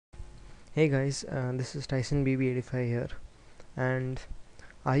Hey guys, this is Tyson BB85 here. And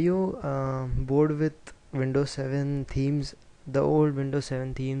are you bored with Windows 7 themes, the old Windows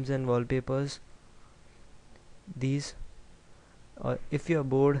 7 themes and wallpapers? These, or if you are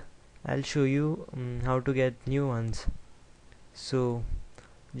bored, I'll show you how to get new ones. So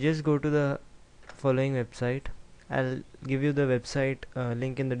just go to the following website. I'll give you the website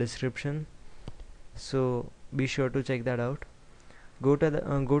link in the description. So be sure to check that out. Go to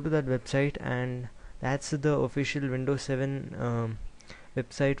that website, and that's the official Windows 7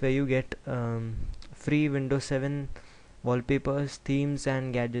 website where you get free Windows 7 wallpapers, themes,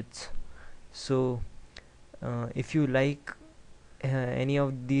 and gadgets. So, if you like any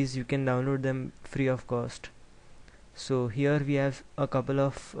of these, you can download them free of cost. So, here we have a couple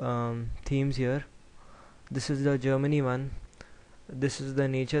of themes here. This is the Germany one, this is the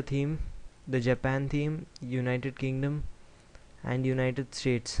nature theme, the Japan theme, United Kingdom, and United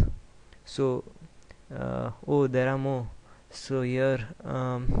States. So, oh, there are more. So, here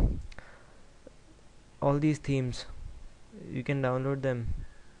all these themes you can download them.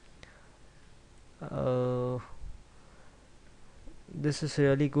 uh, this is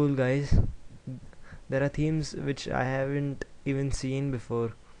really cool, guys. There are themes which I haven't even seen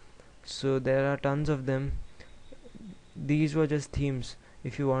before, so there are tons of them. These were just themes.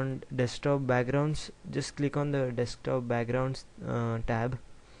 If you want desktop backgrounds, just click on the desktop backgrounds tab,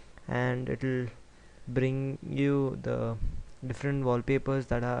 and it'll bring you the different wallpapers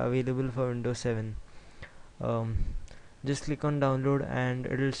that are available for Windows 7. um, just click on download and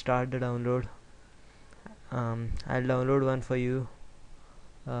it'll start the download. I'll download one for you.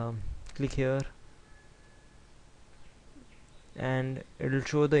 Click here and it'll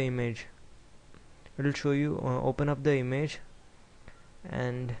show the image. It'll show you open up the image,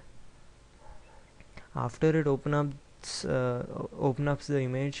 and after it open up the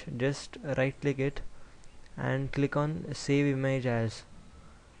image, just right click it and click on save image as,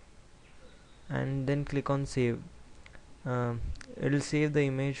 and then click on save. It'll save the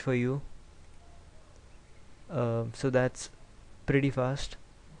image for you. So that's pretty fast.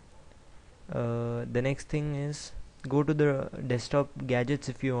 The next thing is, go to the desktop gadgets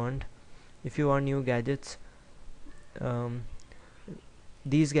if you want. If you want new gadgets, um,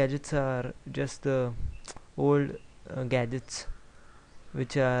 these gadgets are just the old gadgets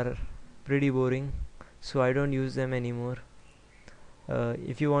which are pretty boring, so I don't use them anymore.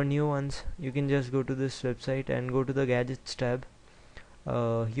 If you want new ones, you can just go to this website and go to the gadgets tab.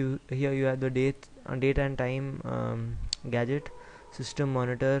 Here you have the date and time gadget, system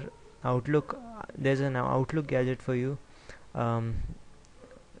monitor, Outlook. There's an Outlook gadget for you. um,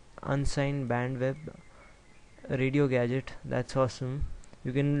 Unsigned band web, radio gadget. That's awesome.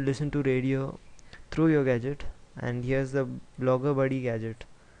 You can listen to radio through your gadget. And here's the blogger buddy gadget.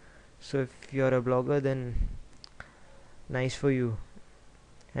 So if you're a blogger, then nice for you.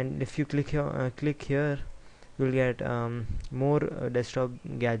 And if you click here, you'll get more desktop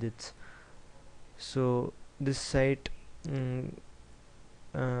gadgets. So this site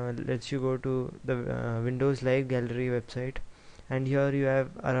lets you go to the Windows Live Gallery website, and here you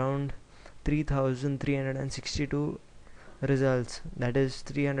have around 3362 results. That is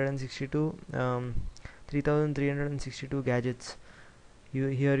 3362 gadgets.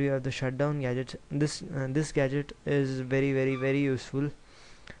 Here you have the shutdown gadgets. This gadget is very useful.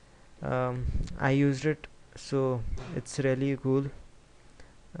 I used it, so it's really cool.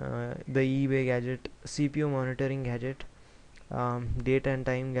 The eBay gadget, CPU monitoring gadget, date and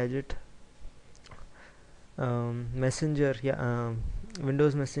time gadget, messenger,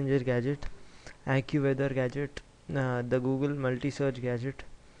 Windows Messenger gadget, AccuWeather gadget, the Google multi-search gadget.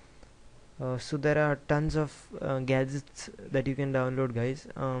 So there are tons of gadgets that you can download, guys.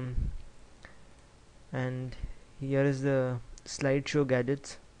 And here is the slideshow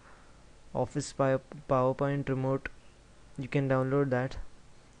gadgets, Office PowerPoint remote. You can download that.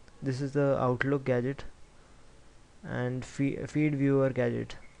 This is the Outlook gadget and feed viewer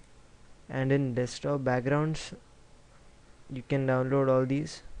gadget. And in desktop backgrounds, you can download all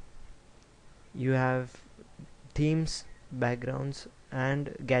these. You have themes, backgrounds,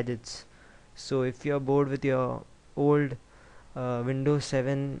 and gadgets. So if you're bored with your old Windows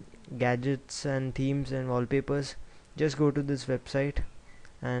 7 gadgets and themes and wallpapers, just go to this website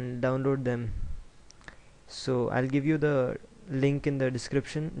and download them. So I'll give you the link in the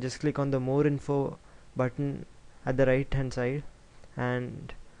description. Just click on the more info button at the right hand side,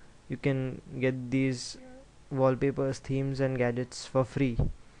 and you can get these wallpapers, themes, and gadgets for free.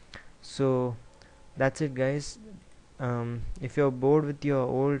 So that's it, guys. If you're bored with your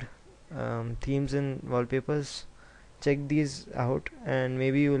old themes and wallpapers, check these out, and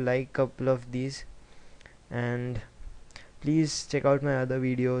maybe you like couple of these. And please check out my other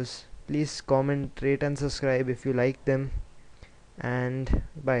videos. Please comment, rate and subscribe if you like them. And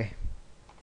bye.